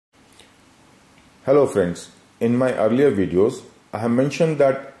Hello friends, in my earlier videos I have mentioned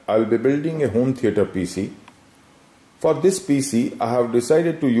that I will be building a home theater PC. For this PC I have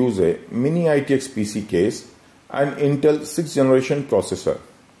decided to use a Mini ITX PC case and Intel 6th generation processor.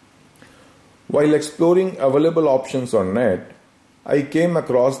 While exploring available options on net, I came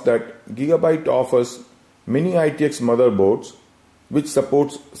across that Gigabyte offers Mini ITX motherboards which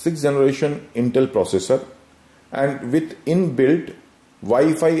supports 6th generation Intel processor and with inbuilt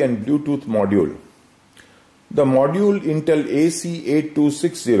Wi-Fi and Bluetooth module. The module Intel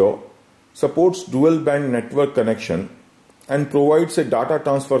AC8260 supports dual band network connection and provides a data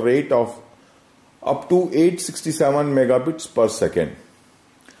transfer rate of up to 867 megabits per second.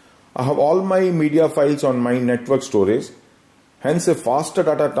 I have all my media files on my network storage, hence a faster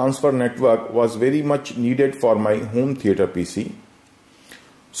data transfer network was very much needed for my home theater PC.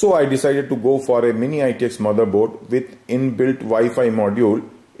 So I decided to go for a Mini ITX motherboard with inbuilt Wi-Fi module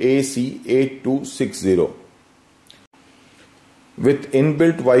AC8260. With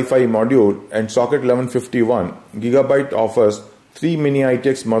inbuilt Wi-Fi module and socket 1151, Gigabyte offers 3 Mini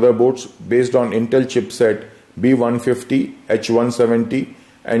ITX motherboards based on Intel chipset B150 H170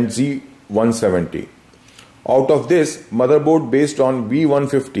 and Z170. Out of this, motherboard based on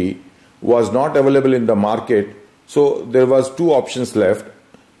B150 was not available in the market, so there was two options left: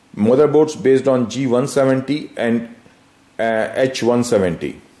 motherboards based on G170 and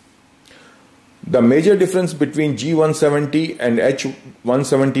H170. The major difference between G170 and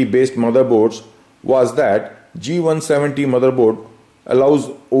H170 based motherboards was that G170 motherboard allows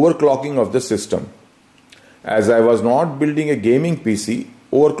overclocking of the system. As I was not building a gaming PC,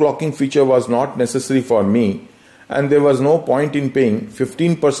 overclocking feature was not necessary for me, and there was no point in paying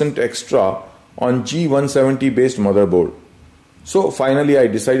 15% extra on G170 based motherboard. So finally I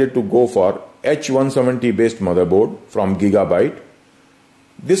decided to go for H170 based motherboard from Gigabyte.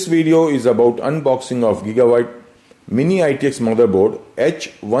 This video is about unboxing of Gigabyte Mini ITX motherboard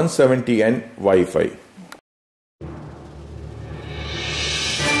H170N WiFi.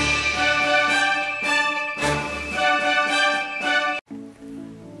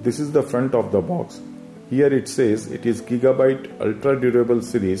 This is the front of the box. Here it says it is Gigabyte Ultra Durable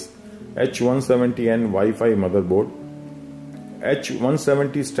Series H170N WiFi motherboard.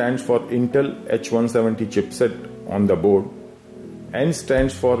 H170 stands for Intel H170 chipset on the board. N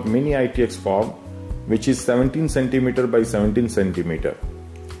stands for Mini ITX form, which is 17 cm by 17 cm.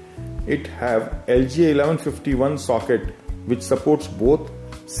 It have LGA1151 socket which supports both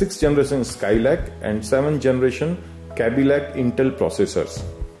 6th generation Skylake and 7th generation Kabylake Intel processors.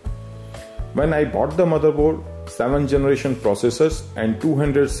 When I bought the motherboard, 7th generation processors and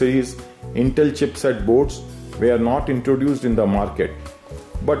 200 series Intel chipset boards were not introduced in the market,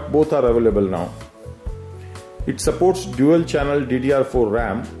 but both are available now. It supports dual channel DDR4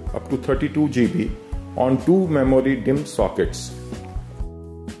 RAM up to 32 GB on 2 memory DIMM sockets.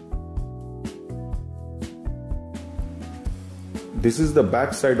 This is the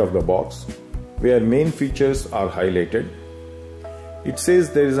back side of the box where main features are highlighted. It says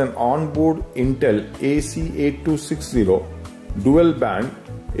there is an onboard Intel AC8260 dual band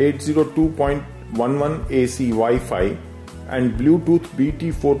 802.11 AC Wi-Fi and Bluetooth BT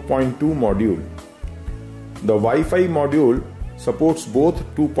 4.2 module. The Wi-Fi module supports both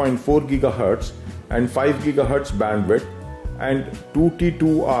 2.4 GHz and 5 GHz bandwidth and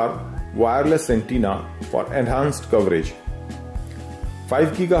 2T2R wireless antenna for enhanced coverage.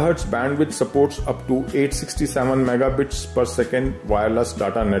 5 GHz bandwidth supports up to 867 megabits per second wireless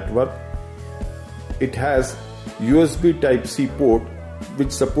data network. It has USB Type-C port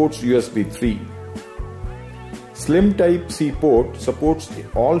which supports USB 3. Slim Type-C port supports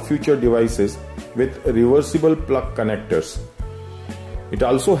all future devices with reversible plug connectors. It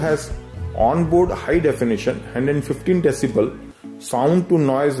also has onboard high definition 115 decibel sound to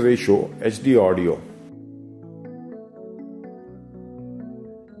noise ratio HD audio.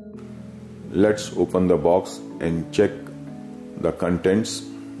 Let's open the box and check the contents.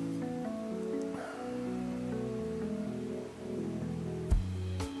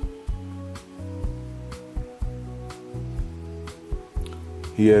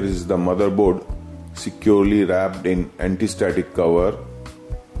 Here is the motherboard securely wrapped in anti-static cover.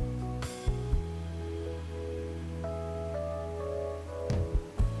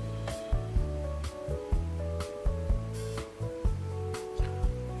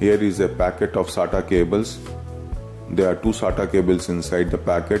 Here is a packet of SATA cables. There are two SATA cables inside the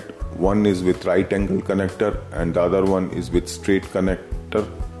packet. One is with right angle connector and the other one is with straight connector.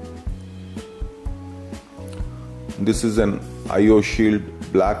 This is an IO shield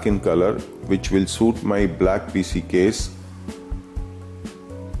black in color which will suit my black PC case.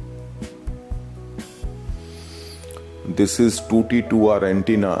 This is 2T2R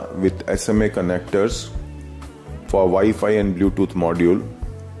antenna with SMA connectors for Wi-Fi and Bluetooth module.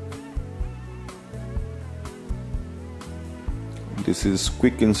 This is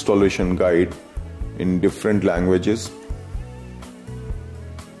quick installation guide in different languages.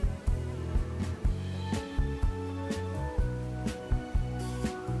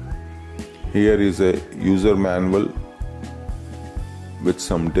 Here is a user manual with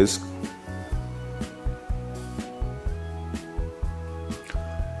some disk.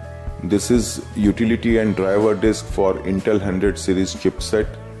 This is utility and driver disk for Intel 100 series chipset.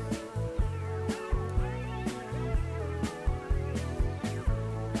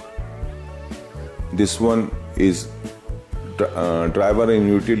 This one is driver and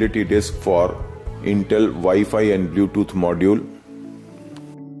utility disk for Intel Wi-Fi and Bluetooth module.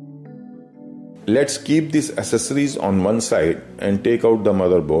 Let's keep these accessories on one side and take out the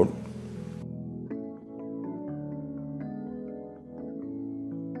motherboard.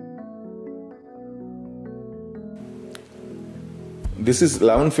 This is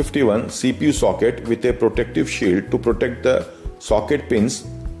 1151 CPU socket with a protective shield to protect the socket pins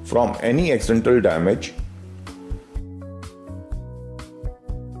from any accidental damage.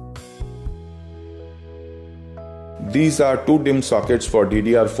 These are two DIMM sockets for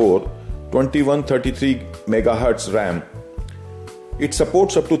DDR4 2133 MHz RAM. It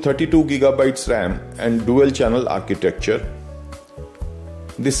supports up to 32 GB RAM and dual channel architecture.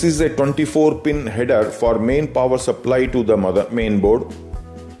 This is a 24-pin header for main power supply to the main board.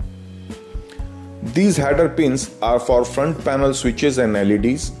 These header pins are for front panel switches and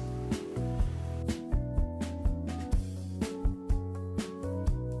LEDs.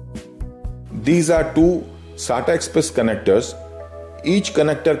 These are two SATA Express connectors. Each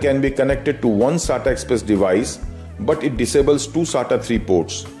connector can be connected to one SATA Express device, but it disables two SATA 3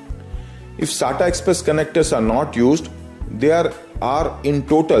 ports. If SATA Express connectors are not used, there are in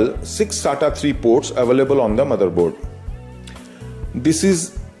total 6 SATA 3 ports available on the motherboard. This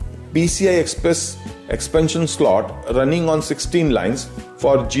is PCI Express expansion slot running on 16 lines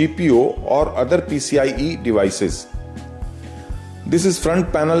for GPO or other PCIe devices. This is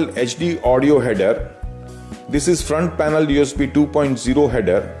front panel HD audio header. This is front panel USB 2.0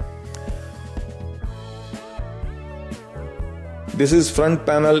 header. This is front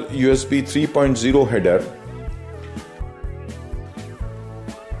panel USB 3.0 header.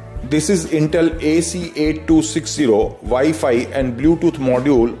 This is Intel AC8260 Wi-Fi and Bluetooth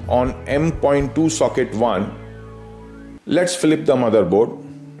module on M.2 socket 1. Let's flip the motherboard.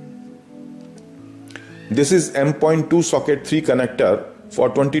 This is M.2 socket 3 connector for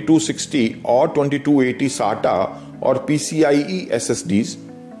 2260 or 2280 SATA or PCIe SSDs.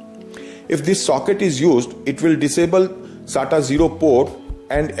 If this socket is used, it will disable SATA 0 port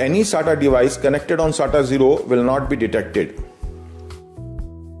and any SATA device connected on SATA 0 will not be detected.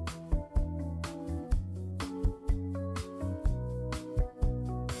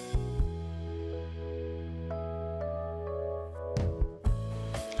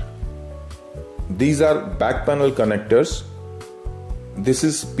 These are back panel connectors. This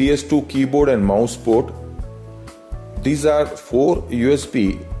is PS2 keyboard and mouse port. These are 4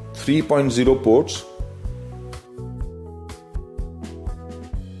 USB 3.0 ports.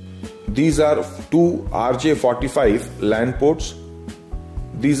 These are 2 Rj45 LAN ports.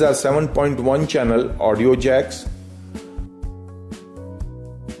 These are 7.1 channel audio jacks.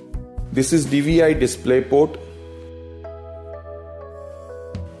 This is DVI display port.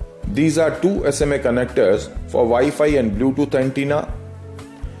 These are 2 SMA connectors for Wi-Fi and Bluetooth antenna.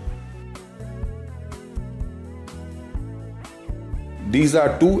 These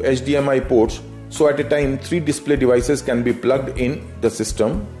are 2 HDMI ports, so at a time 3 display devices can be plugged in the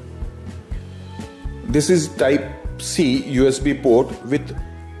system. This is Type C USB port with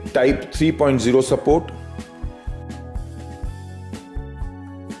Type 3.0 support.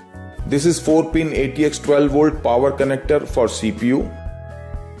 This is 4-pin ATX 12V power connector for CPU.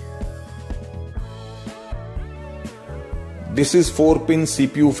 This is 4-pin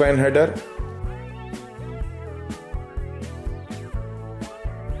CPU fan header.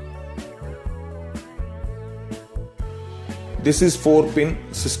 This is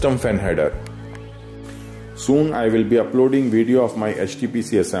 4-pin system fan header. Soon I will be uploading video of my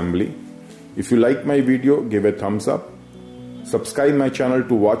HTPC assembly. If you like my video, give a thumbs up. Subscribe my channel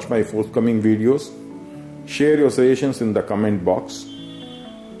to watch my forthcoming videos. Share your suggestions in the comment box.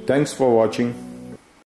 Thanks for watching.